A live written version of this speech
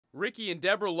Ricky and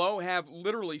Deborah Lowe have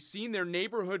literally seen their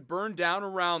neighborhood burn down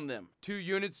around them. 2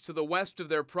 units to the west of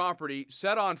their property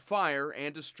set on fire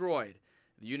and destroyed.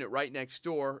 The unit right next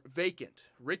door vacant.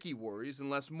 Ricky worries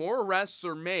unless more arrests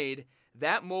are made,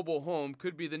 that mobile home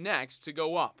could be the next to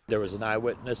go up. There was an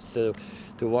eyewitness to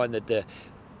the one that the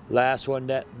last one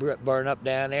that burned up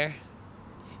down there.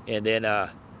 And then I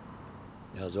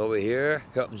was over here,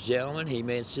 helping the gentleman. He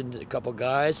mentioned a couple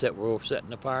guys that were setting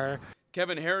the fire.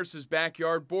 Kevin Harris's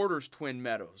backyard borders Twin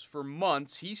Meadows. For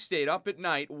months, he stayed up at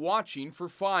night watching for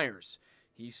fires.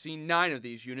 He's seen 9 of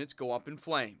these units go up in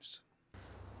flames.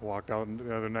 I walked out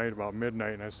the other night about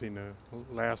midnight and I seen the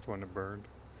last one that burned.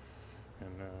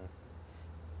 And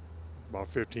about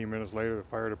 15 minutes later, the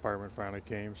fire department finally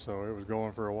came, so it was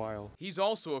going for a while. He's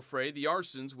also afraid the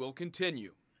arsons will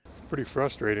continue. Pretty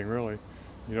frustrating, really.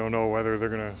 You don't know whether they're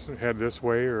going to head this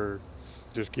way or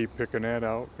just keep picking that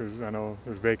out, because I know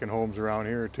there's vacant homes around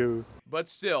here too. But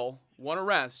still, one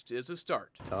arrest is a start.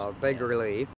 It's a big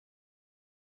relief.